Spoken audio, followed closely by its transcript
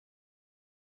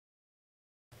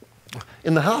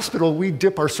In the hospital, we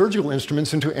dip our surgical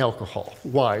instruments into alcohol.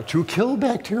 Why? To kill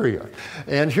bacteria.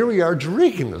 And here we are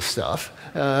drinking this stuff.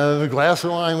 A glass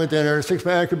of wine with dinner, a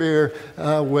six-pack of beer.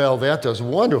 Well, that does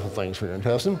wonderful things for your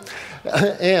intestine.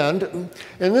 And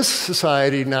in this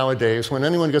society nowadays, when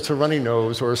anyone gets a runny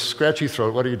nose or a scratchy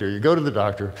throat, what do? You go to the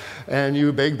doctor, and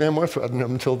you beg them or threaten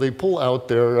them until they pull out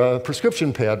their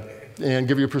prescription pad and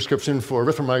give you a prescription for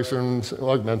erythromycin,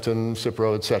 Augmentin,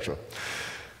 Cipro, etc.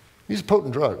 These are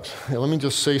potent drugs. Now, let me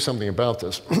just say something about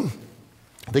this.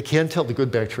 They can't tell the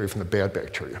good bacteria from the bad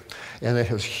bacteria, and it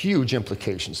has huge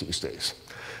implications these days.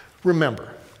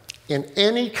 Remember, in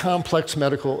any complex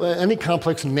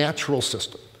natural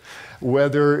system,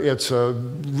 whether it's a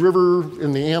river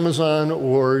in the Amazon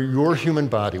or your human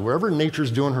body, wherever nature's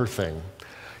doing her thing,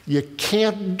 you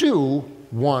can't do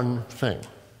one thing.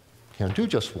 You can't do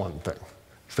just one thing.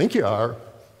 You think you are,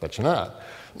 but you're not.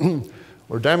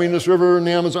 We're damming this river in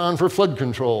the Amazon for flood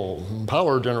control and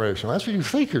power generation. That's what you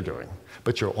think you're doing.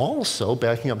 But you're also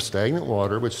backing up stagnant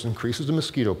water, which increases the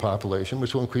mosquito population,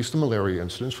 which will increase the malaria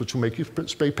incidence, which will make you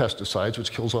spray pesticides,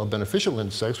 which kills all beneficial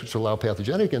insects, which allow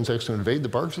pathogenic insects to invade the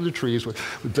barks of the trees, which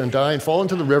would then die and fall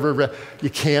into the river. You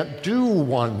can't do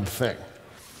one thing.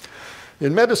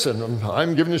 In medicine,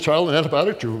 I'm giving this child an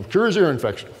antibiotic to cure his ear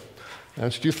infection.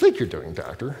 That's what you think you're doing,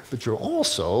 doctor, but you're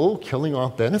also killing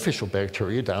off beneficial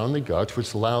bacteria down in the gut,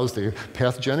 which allows the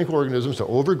pathogenic organisms to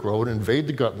overgrow and invade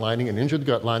the gut lining and injure the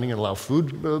gut lining and allow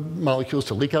food molecules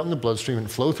to leak out in the bloodstream and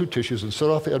flow through tissues and set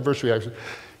off adverse reactions.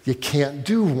 You can't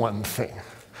do one thing.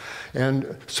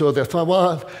 And so they thought,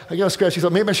 well, I got a scratchy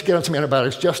thought, maybe I should get on some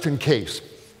antibiotics just in case.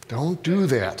 Don't do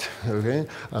that, okay?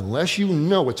 Unless you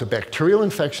know it's a bacterial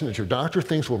infection that your doctor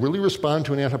thinks will really respond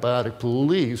to an antibiotic,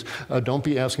 please don't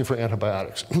be asking for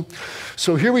antibiotics.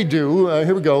 So here we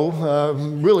go,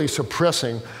 really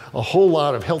suppressing a whole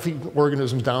lot of healthy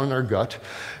organisms down in our gut.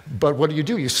 But what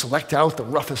do? You select out the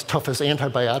roughest, toughest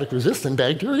antibiotic-resistant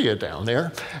bacteria down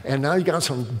there, and now you got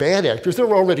some bad actors.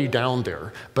 They're already down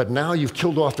there, but now you've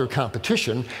killed off their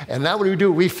competition, and now what do?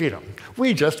 We feed them.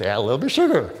 We just add a little bit of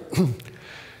sugar.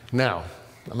 Now,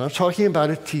 I'm not talking about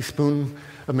a teaspoon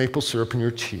of maple syrup in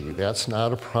your tea. That's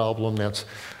not a problem. That's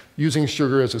using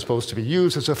sugar as it's supposed to be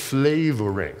used as a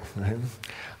flavoring. Right?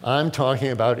 I'm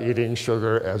talking about eating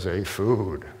sugar as a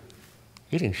food.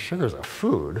 Eating sugar as a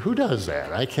food? Who does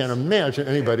that? I can't imagine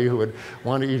anybody who would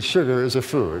want to eat sugar as a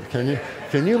food. Can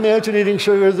you imagine eating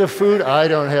sugar as a food? I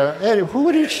don't have any. Who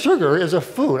would eat sugar as a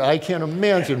food? I can't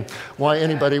imagine why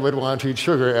anybody would want to eat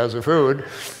sugar as a food.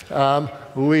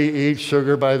 We eat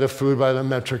sugar by the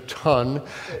metric ton,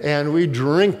 and we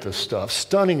drink the stuff,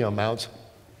 stunning amounts.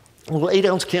 Well,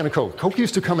 8-ounce can of Coke. Coke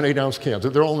used to come in 8-ounce cans.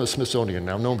 They're all in the Smithsonian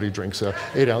now. Nobody drinks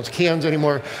 8-ounce cans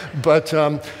anymore. But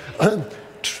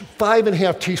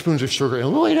 5.5 teaspoons of sugar in a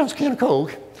little 8-ounce can of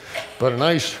Coke, but a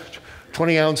nice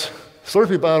 20-ounce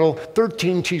Slurpee bottle,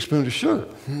 13 teaspoons of sugar.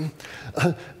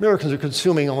 Americans are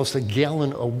consuming almost 1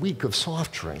 gallon a week of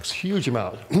soft drinks, huge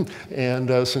amount.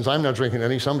 And since I'm not drinking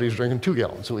any, somebody's drinking 2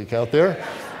 gallons a week out there.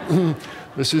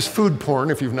 This is food porn,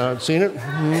 if you've not seen it.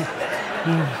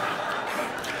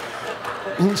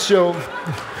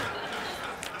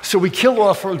 So we kill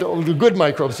off the good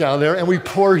microbes down there, and we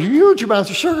pour huge amounts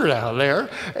of sugar down there,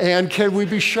 and can we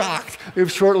be shocked if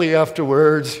shortly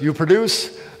afterwards you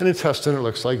produce an intestine that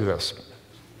looks like this?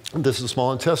 This is a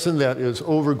small intestine that is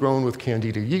overgrown with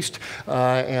candida yeast,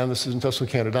 and this is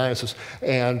intestinal candidiasis.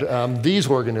 And these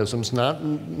organisms, not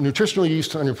nutritional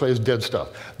yeast on your plate, is dead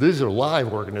stuff. These are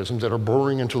live organisms that are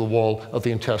burrowing into the wall of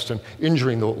the intestine,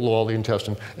 injuring the wall of the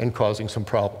intestine, and causing some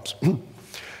problems.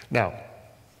 Now,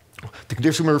 the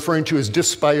condition we're referring to is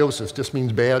dysbiosis. Dis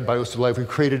means bad, bios is life. We've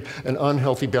created an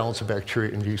unhealthy balance of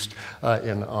bacteria and yeast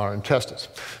in our intestines.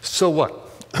 So what?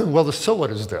 Well, the so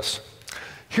what is this.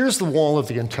 Here's the wall of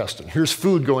the intestine. Here's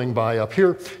food going by up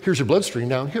here. Here's your bloodstream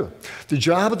down here. The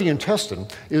job of the intestine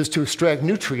is to extract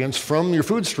nutrients from your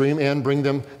food stream and bring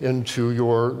them into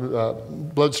your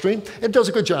bloodstream. It does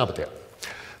a good job at that.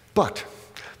 But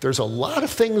there's a lot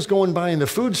of things going by in the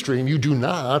food stream you do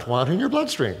not want in your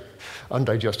bloodstream.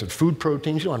 Undigested food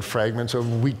proteins, you want fragments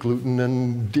of wheat gluten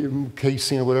and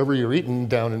casein or whatever you're eating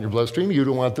down in your bloodstream. You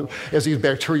don't want them, as these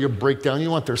bacteria break down, you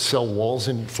don't want their cell walls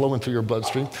flowing through your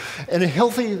bloodstream. And a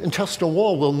healthy intestinal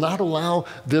wall will not allow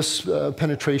this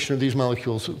penetration of these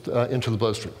molecules into the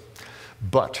bloodstream.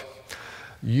 But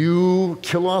you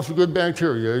kill off the good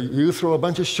bacteria, you throw a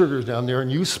bunch of sugars down there,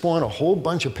 and you spawn a whole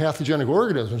bunch of pathogenic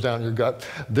organisms down your gut.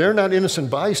 They're not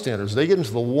innocent bystanders. They get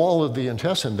into the wall of the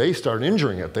intestine. They start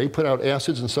injuring it. They put out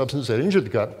acids and substances that injure the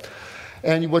gut.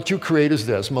 And what you create is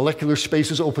this. Molecular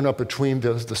spaces open up between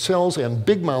the cells, and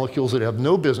big molecules that have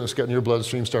no business getting in your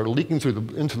bloodstream start leaking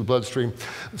into the bloodstream,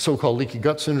 so-called leaky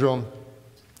gut syndrome.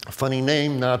 Funny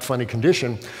name, not funny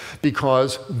condition,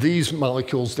 because these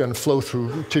molecules then flow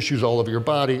through tissues all over your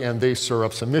body, and they stir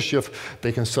up some mischief.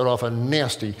 They can set off a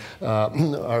nasty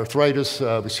arthritis.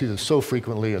 We see this so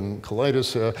frequently in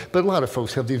colitis, but a lot of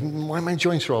folks have these, why my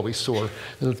joints are always sore?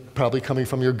 And it's probably coming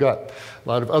from your gut. A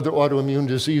lot of other autoimmune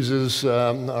diseases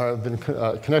have been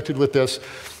connected with this.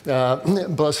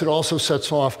 Plus, it also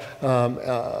sets off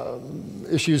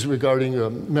issues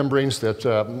regarding membranes that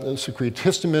secrete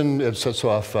histamine. It sets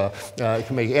off, it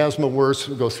can make asthma worse.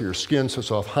 It goes through your skin,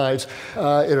 sets off hives.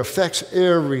 It affects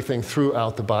everything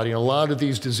throughout the body. And a lot of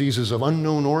these diseases of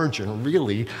unknown origin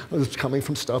really is coming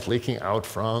from stuff leaking out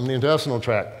from the intestinal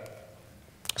tract.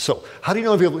 So, how do you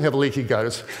know if you have a leaky gut?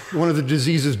 It's one of the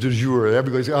diseases du jour.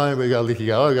 Everybody's, oh, I got a leaky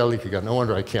gut. Oh, I got a leaky gut. No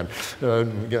wonder I can't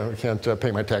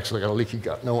pay my taxes. I got a leaky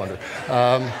gut. No wonder.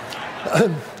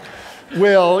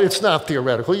 Well, it's not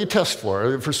theoretical. You test for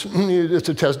it. It's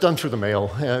a test done through the mail.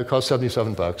 It costs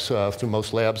 $77 through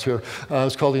most labs here.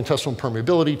 It's called the intestinal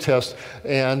permeability test.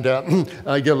 And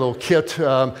I get a little kit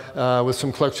with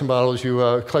some collection bottles.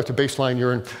 You collect a baseline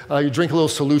urine. You drink a little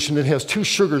solution that has 2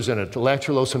 sugars in it,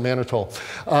 lactulose and mannitol.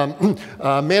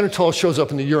 Mannitol shows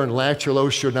up in the urine.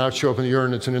 Lactulose should not show up in the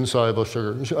urine. It's an insoluble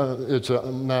sugar. It's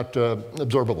not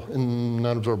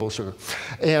non-absorbable sugar.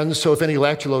 And so if any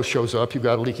lactulose shows up, you've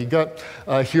got a leaky gut.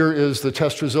 Here is the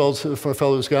test results for a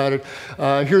fellow who's got it.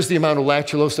 Here's the amount of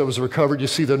lactulose that was recovered. You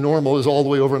see the normal is all the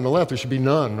way over on the left. There should be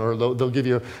none, or they'll give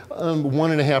you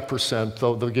 1.5%.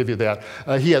 They'll give you that.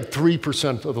 He had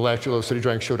 3% of the lactulose that he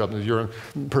drank showed up in the urine.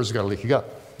 The person's got a leaky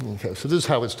gut. Okay, so this is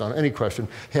how it's done. Any question,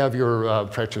 have your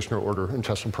practitioner order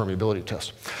intestinal permeability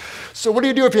test. So what do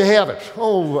you do if you have it?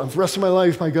 Oh, the rest of my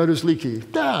life, my gut is leaky.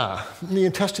 The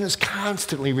intestine is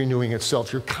constantly renewing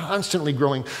itself. You're constantly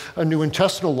growing a new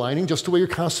intestinal lining, just the way you're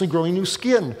constantly growing new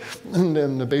skin. And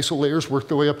then the basal layers work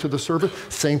their way up to the surface.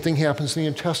 Same thing happens in the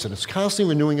intestine. It's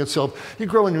constantly renewing itself. You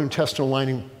grow a new intestinal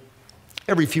lining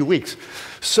every few weeks.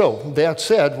 So that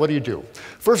said, what do?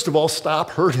 First of all, stop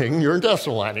hurting your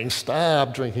intestinal lining.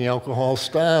 Stop drinking alcohol.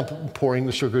 Stop pouring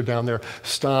the sugar down there.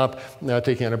 Stop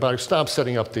taking antibiotics. Stop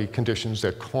setting up the conditions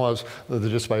that cause the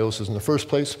dysbiosis in the first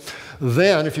place.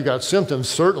 Then, if you've got symptoms,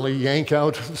 certainly yank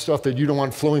out stuff that you don't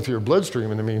want flowing through your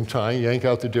bloodstream in the meantime. Yank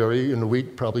out the dairy and the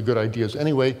wheat, probably good ideas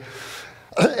anyway.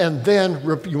 And then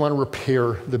you want to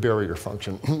repair the barrier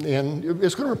function. And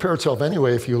it's going to repair itself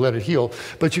anyway if you let it heal,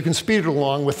 but you can speed it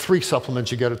along with 3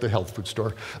 supplements you get at the health food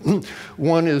store.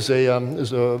 One is a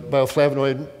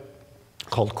bioflavonoid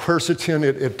called quercetin.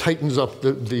 It tightens up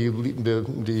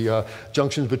the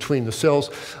junctions between the cells.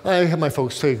 I have my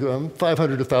folks take 500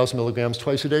 to 1,000 milligrams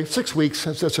twice a day, 6 weeks.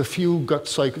 That's a few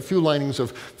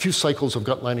cycles of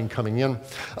gut lining coming in.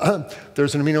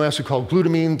 There's an amino acid called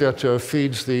glutamine that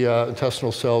feeds the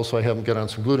intestinal cells, so I have them get on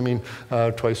some glutamine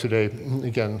twice a day,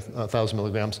 again, 1,000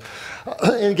 milligrams.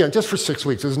 And again, just for 6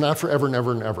 weeks. This is not forever and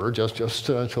ever and ever, just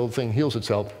until the thing heals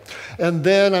itself. And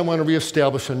then I want to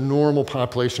reestablish a normal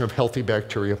population of healthy bacteria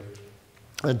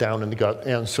down in the gut.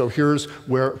 And so here's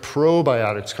where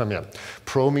probiotics come in.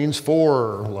 Pro means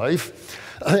for life.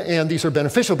 And these are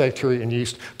beneficial bacteria and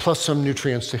yeast, plus some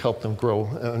nutrients to help them grow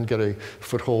and get a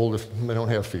foothold if they don't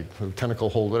have feet, a tentacle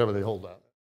hold, whatever they hold on.